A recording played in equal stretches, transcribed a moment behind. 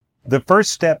The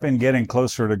first step in getting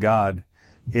closer to God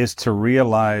is to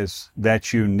realize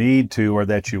that you need to or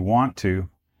that you want to.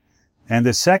 And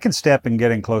the second step in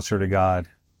getting closer to God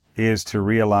is to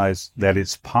realize that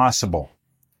it's possible.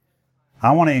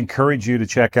 I want to encourage you to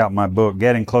check out my book,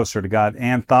 Getting Closer to God,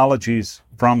 Anthologies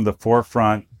from the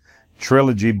Forefront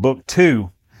Trilogy, Book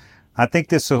 2. I think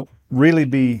this will really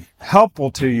be helpful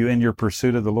to you in your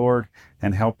pursuit of the Lord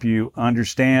and help you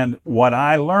understand what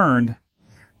I learned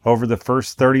over the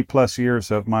first 30 plus years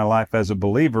of my life as a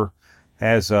believer,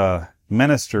 as a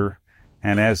minister,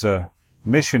 and as a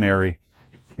missionary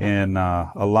in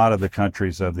a lot of the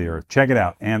countries of the earth. Check it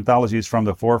out. Anthologies from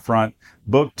the Forefront,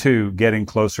 Book 2, Getting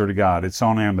Closer to God. It's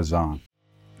on Amazon.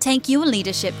 Take your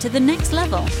leadership to the next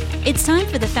level. It's time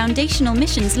for the Foundational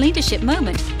Missions Leadership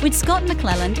Moment with Scott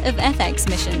McClelland of FX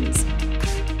Missions.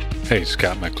 Hey,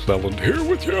 Scott McClelland here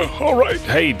with you. All right.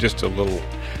 Hey, just a little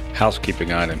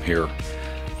housekeeping item here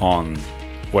on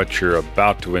what you're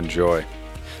about to enjoy.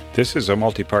 This is a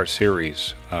multi-part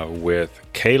series with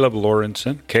Caleb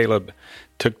Lorenzen. Caleb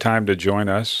took time to join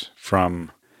us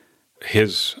from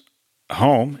his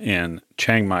home in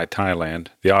Chiang Mai, Thailand.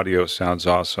 The audio sounds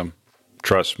awesome.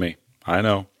 Trust me, I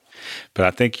know. But I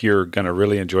think you're going to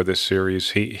really enjoy this series.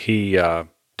 He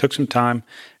took some time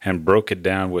and broke it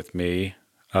down with me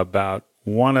about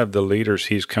one of the leaders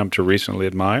he's come to recently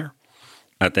admire.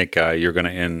 I think you're going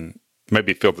to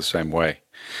maybe feel the same way.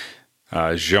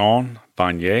 Jean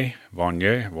Vanier.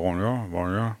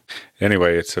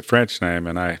 Anyway, it's a French name,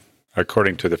 and I,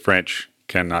 according to the French,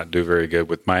 cannot do very good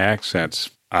with my accents.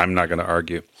 I'm not going to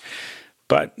argue.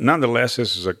 But nonetheless,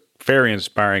 this is a very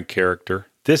inspiring character.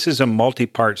 This is a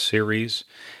multi-part series.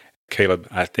 Caleb,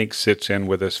 I think, sits in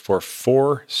with us for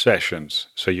 4 sessions.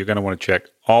 So you're going to want to check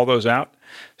all those out.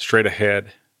 Straight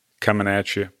ahead, coming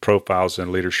at you, Profiles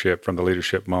in Leadership from the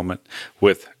Leadership Moment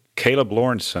with Caleb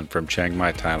Lorenzen from Chiang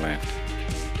Mai, Thailand.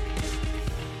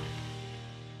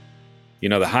 You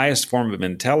know, the highest form of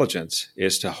intelligence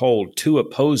is to hold 2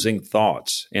 opposing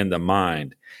thoughts in the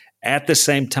mind at the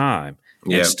same time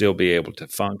and still be able to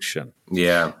function.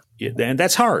 Yeah. And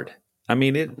that's hard. I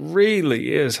mean, it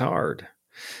really is hard,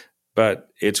 but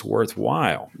it's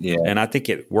worthwhile. Yeah. And I think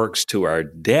it works to our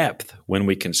depth when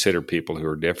we consider people who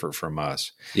are different from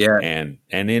us. Yeah. And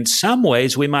in some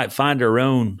ways, we might find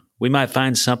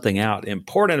something out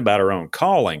important about our own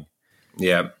calling.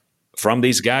 Yeah. From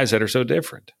these guys that are so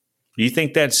different. Do you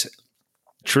think that's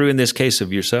true in this case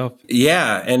of yourself?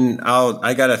 Yeah. And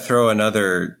I got to throw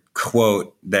another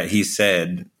quote that he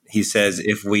said. He says,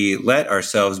 if we let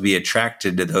ourselves be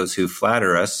attracted to those who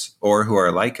flatter us or who are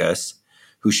like us,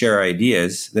 who share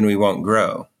ideas, then we won't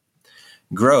grow.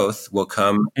 Growth will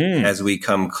come as we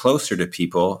come closer to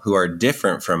people who are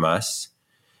different from us,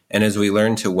 and as we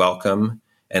learn to welcome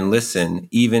and listen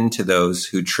even to those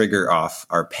who trigger off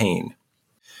our pain.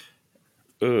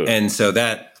 Ugh. And so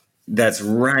that's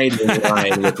right in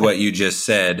line with what you just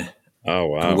said. Oh,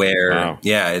 wow.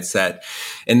 It's that.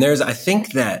 And I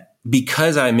think that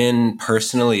because I'm in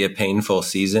personally a painful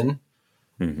season,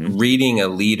 reading a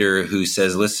leader who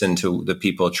says, listen to the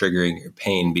people triggering your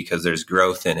pain because there's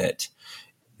growth in it.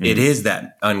 It is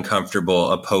that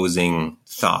uncomfortable opposing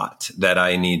thought that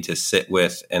I need to sit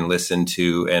with and listen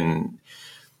to and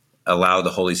allow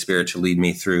the Holy Spirit to lead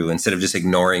me through instead of just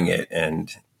ignoring it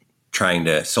and trying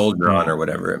to soldier on or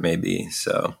whatever it may be.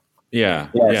 So, yeah.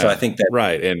 So I think that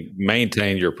right, and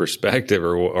maintain your perspective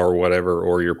or whatever,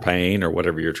 or your pain or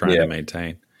whatever you're trying to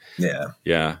maintain.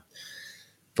 Yeah,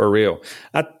 for real.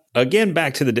 Again,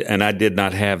 back to and I did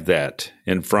not have that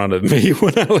in front of me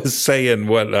when I was saying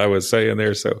what I was saying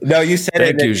there. So no, you said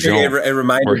thank you, Jean. It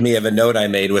reminded me of a note I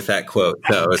made with that quote.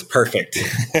 So it was perfect.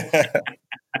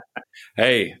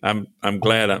 Hey, I'm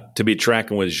glad to be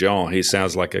tracking with Jean. He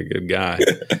sounds like a good guy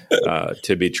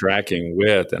to be tracking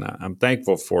with, and I'm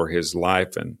thankful for his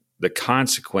life and the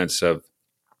consequence of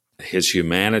his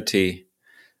humanity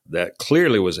that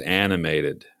clearly was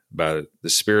animated by the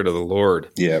Spirit of the Lord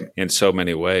in so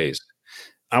many ways.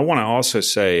 I want to also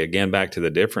say, again, back to the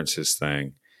differences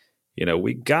thing, you know,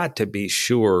 we got to be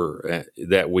sure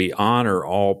that we honor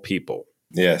all people.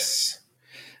 Yes.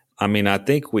 I mean, I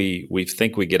think we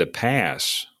think we get a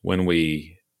pass when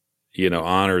we,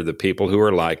 honor the people who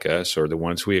are like us or the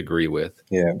ones we agree with.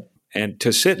 Yeah. And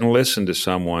to sit and listen to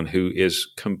someone who is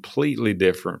completely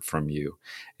different from you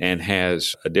and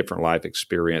has a different life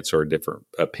experience or different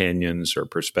opinions or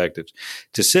perspectives,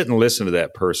 to sit and listen to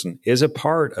that person is a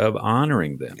part of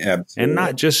honoring them. Absolutely. And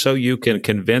not just so you can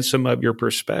convince them of your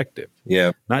perspective.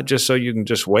 Yeah. Not just so you can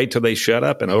just wait till they shut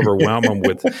up and overwhelm them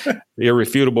with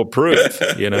irrefutable proof,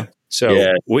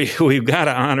 So we've got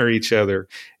to honor each other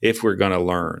if we're going to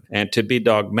learn. And to be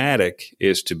dogmatic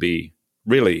is to be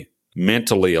really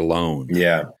mentally alone.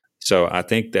 Yeah. So I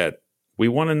think that we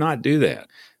want to not do that.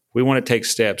 We want to take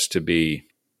steps to be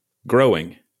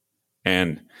growing,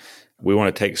 and we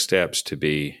want to take steps to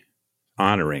be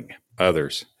honoring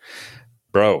others.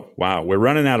 Bro, wow, we're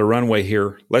running out of runway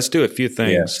here. Let's do a few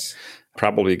things. Yes.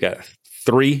 Probably got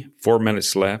 3-4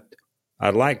 minutes left.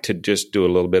 I'd like to just do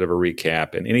a little bit of a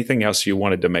recap and anything else you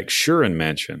wanted to make sure and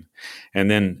mention. And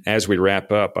then as we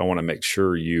wrap up, I want to make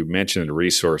sure you mention the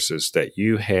resources that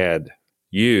you had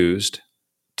used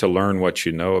to learn what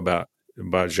you know about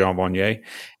Jean Vanier.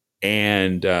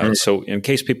 And so in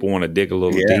case people want to dig a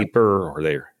little deeper, or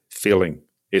they're feeling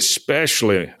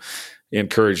especially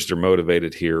encouraged or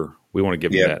motivated here, we want to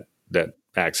give them that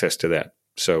access to that.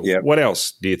 So what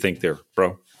else do you think there,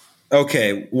 bro?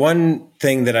 Okay. One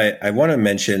thing that I want to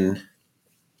mention,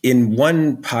 in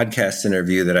one podcast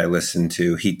interview that I listened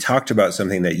to, he talked about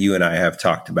something that you and I have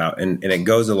talked about, and it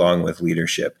goes along with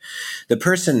leadership. The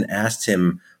person asked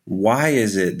him, why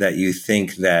is it that you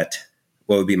think that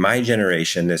what would be my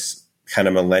generation, this kind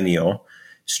of millennial,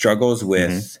 struggles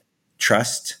with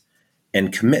trust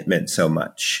and commitment so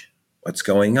much? What's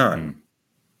going on?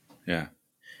 Yeah.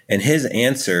 And his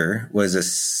answer was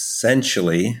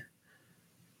essentially,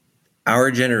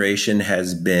 our generation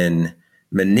has been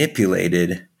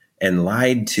manipulated and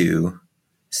lied to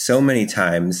so many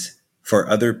times for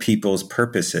other people's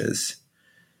purposes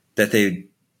that they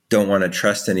don't want to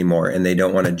trust anymore, and they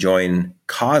don't want to join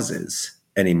causes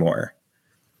anymore.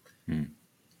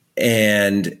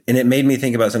 And it made me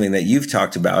think about something that you've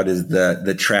talked about, is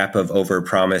the trap of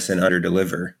overpromise and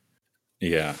underdeliver.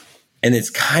 Yeah. And it's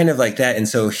kind of like that.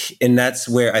 And that's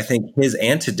where I think his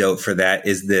antidote for that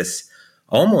is this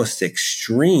almost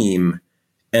extreme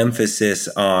emphasis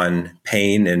on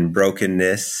pain and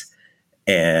brokenness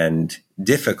and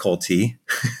difficulty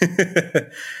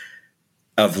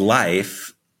of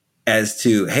life, as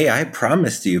to, hey, I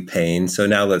promised you pain, so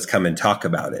now let's come and talk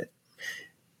about it.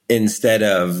 Instead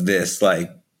of this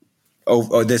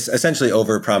this essentially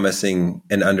over-promising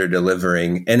and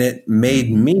under-delivering. And it made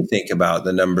me think about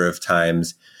the number of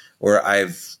times where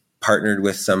I've partnered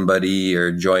with somebody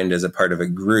or joined as a part of a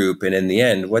group, and in the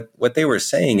end, what they were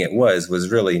saying it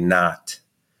was really not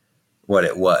what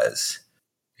it was.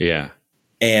 Yeah.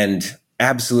 And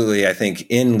absolutely, I think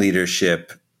in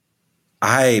leadership,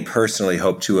 I personally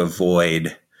hope to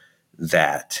avoid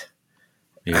that.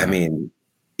 Yeah. I mean,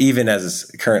 even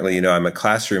as currently, I'm a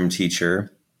classroom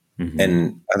teacher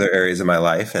in other areas of my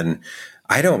life, and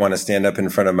I don't want to stand up in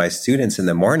front of my students in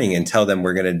the morning and tell them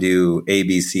we're going to do A,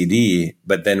 B, C, D,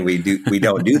 but then we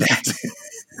don't do that.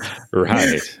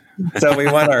 Right. So we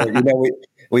want our,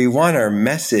 we want our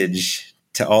message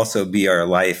to also be our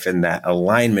life, and that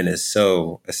alignment is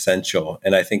so essential.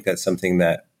 And I think that's something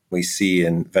that we see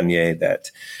in Vanier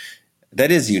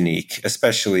that is unique,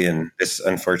 especially in this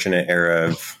unfortunate era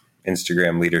of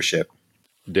Instagram leadership.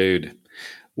 Dude.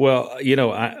 Well,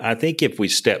 I think if we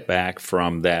step back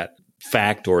from that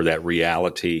fact or that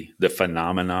reality, the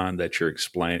phenomenon that you're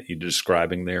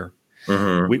describing there,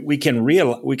 we can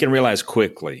realize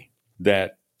quickly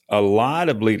that a lot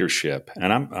of leadership,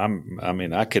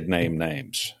 and I could name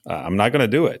names. I'm not going to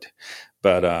do it,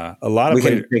 but a lot of we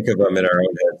can think of them in our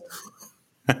own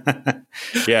head.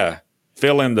 Yeah,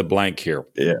 fill in the blank here.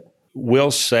 Yeah,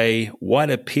 will say what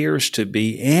appears to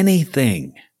be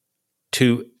anything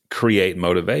to create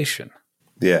motivation.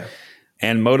 Yeah.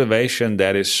 And motivation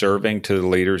that is serving to the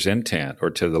leader's intent, or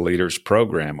to the leader's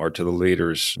program, or to the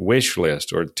leader's wish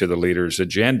list, or to the leader's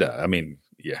agenda. I mean,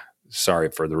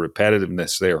 sorry for the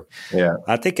repetitiveness there. Yeah.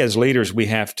 I think as leaders, we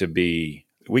got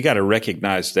to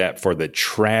recognize that for the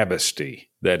travesty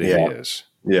that it is.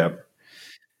 Yeah.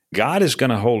 God is going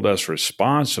to hold us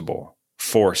responsible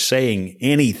for saying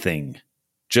anything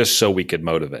just so we could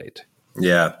motivate.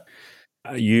 Yeah.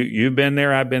 You've been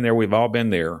there. I've been there. We've all been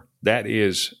there. That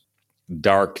is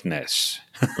darkness.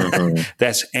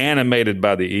 That's animated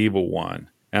by the evil one.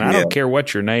 And I don't care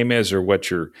what your name is, or what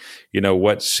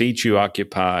what seat you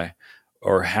occupy,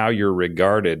 or how you're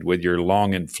regarded with your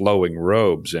long and flowing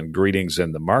robes and greetings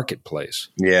in the marketplace.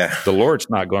 Yeah. The Lord's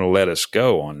not going to let us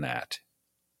go on that.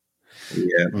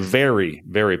 Yeah. Very,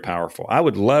 very powerful. I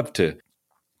would love to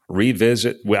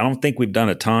revisit. Well, I don't think we've done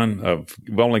a ton of,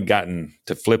 we've only gotten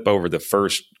to flip over the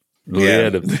first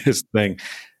lid of this thing.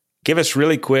 Give us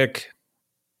really quick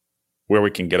where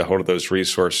we can get a hold of those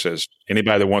resources.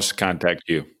 Anybody that wants to contact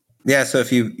you. Yeah. So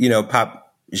if you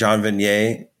pop Jean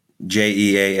Vanier,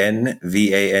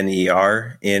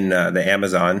 JeanVaner in the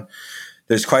Amazon,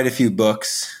 there's quite a few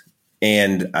books,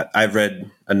 and I've read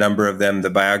a number of them. The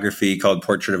biography called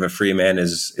Portrait of a Free Man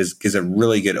is a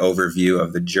really good overview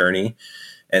of the journey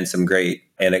and some great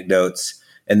anecdotes.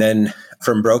 And then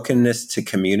From Brokenness to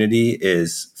Community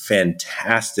is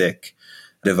fantastic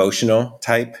devotional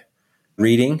type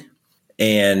reading.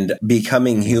 And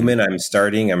Becoming Human,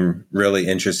 I'm really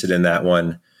interested in that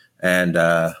one. And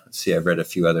let's see, I've read a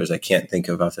few others I can't think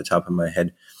of off the top of my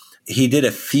head. He did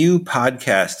a few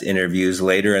podcast interviews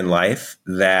later in life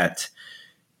that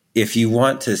if you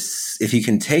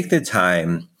can take the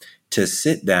time to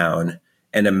sit down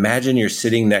and imagine you're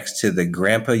sitting next to the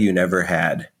grandpa you never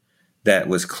had that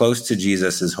was close to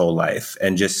Jesus his whole life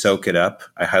and just soak it up,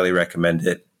 I highly recommend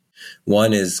it.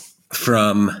 One is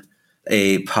from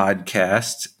a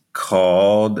podcast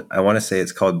called, I want to say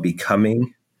it's called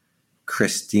Becoming.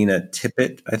 Christina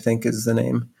Tippett, I think is the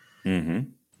name. Mm-hmm.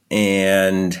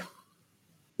 And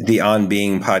the On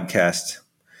Being podcast.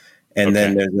 And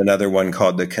then there's another one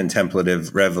called The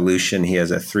Contemplative Revolution. He has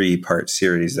a 3-part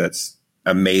series that's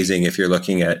amazing if you're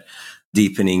looking at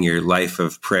deepening your life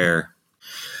of prayer.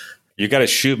 You got to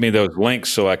shoot me those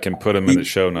links so I can put them in the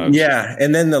show notes. Yeah.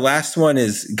 And then the last one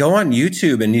is go on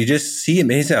YouTube and you just see him.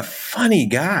 He's a funny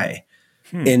guy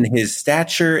in his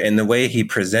stature and the way he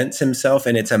presents himself.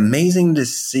 And it's amazing to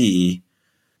see.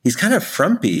 He's kind of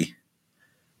frumpy,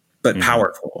 but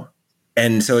powerful.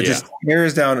 And so it just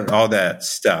tears down all that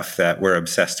stuff that we're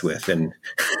obsessed with. And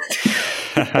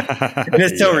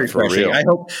it's so refreshing.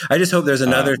 I just hope there's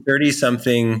another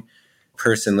 30-something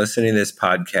person listening to this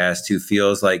podcast who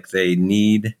feels like they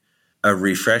need a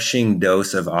refreshing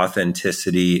dose of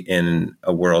authenticity in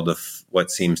a world of what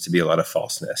seems to be a lot of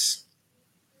falseness.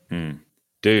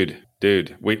 Dude,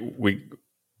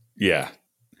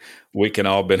 we can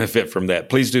all benefit from that.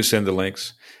 Please do send the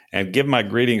links and give my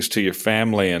greetings to your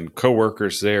family and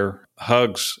coworkers there.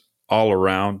 Hugs all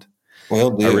around.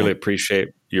 Well, I really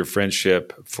appreciate your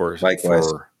friendship for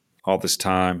all this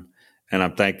time. And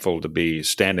I'm thankful to be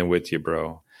standing with you,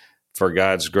 bro, for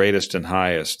God's greatest and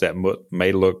highest that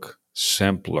may look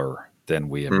simpler than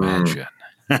we imagine.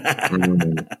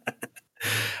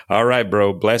 All right,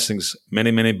 bro. Blessings, many,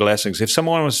 many blessings. If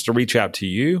someone wants to reach out to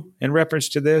you in reference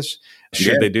to this,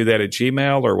 should they do that at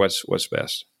Gmail or what's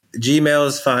best? Gmail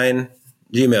is fine.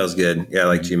 Gmail is good. Yeah, I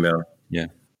like Gmail. Yeah.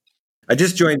 I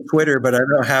just joined Twitter, but I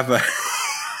don't have a...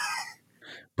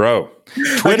 Bro,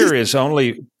 Twitter is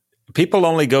people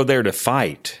only go there to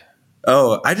fight.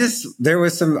 Oh, there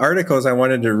was some articles I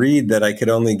wanted to read that I could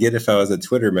only get if I was a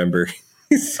Twitter member.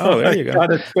 So there you go.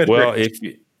 Well,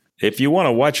 if you want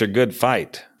to watch a good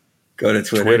fight, go to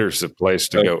Twitter. Twitter's the place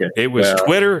to go. It was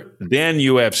Twitter, then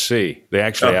UFC. They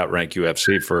actually outrank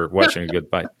UFC for watching a good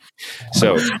fight.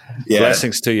 So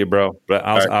blessings to you, bro. But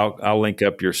I'll link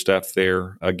up your stuff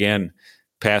there. Again,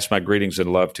 pass my greetings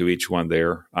and love to each one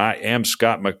there. I am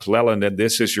Scott McClelland, and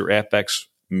this is your FX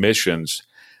Missions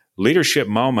Leadership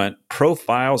Moment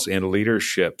Profiles in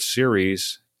Leadership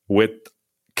series with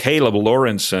Caleb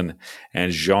Lorenzen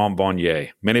and Jean Vanier.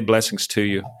 Many blessings to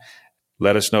you.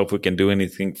 Let us know if we can do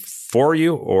anything for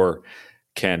you or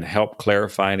can help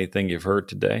clarify anything you've heard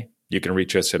today. You can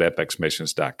reach us at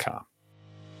fxmissions.com.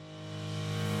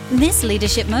 This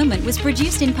leadership moment was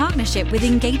produced in partnership with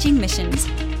Engaging Missions.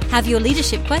 Have your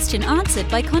leadership question answered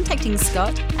by contacting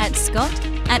Scott at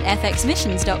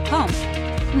fxmissions.com.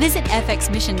 Visit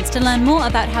FX Missions to learn more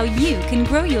about how you can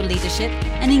grow your leadership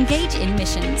and engage in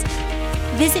missions.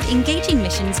 Visit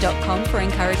engagingmissions.com for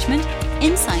encouragement,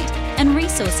 insight, and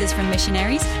resources from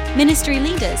missionaries, ministry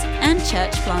leaders, and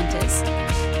church planters.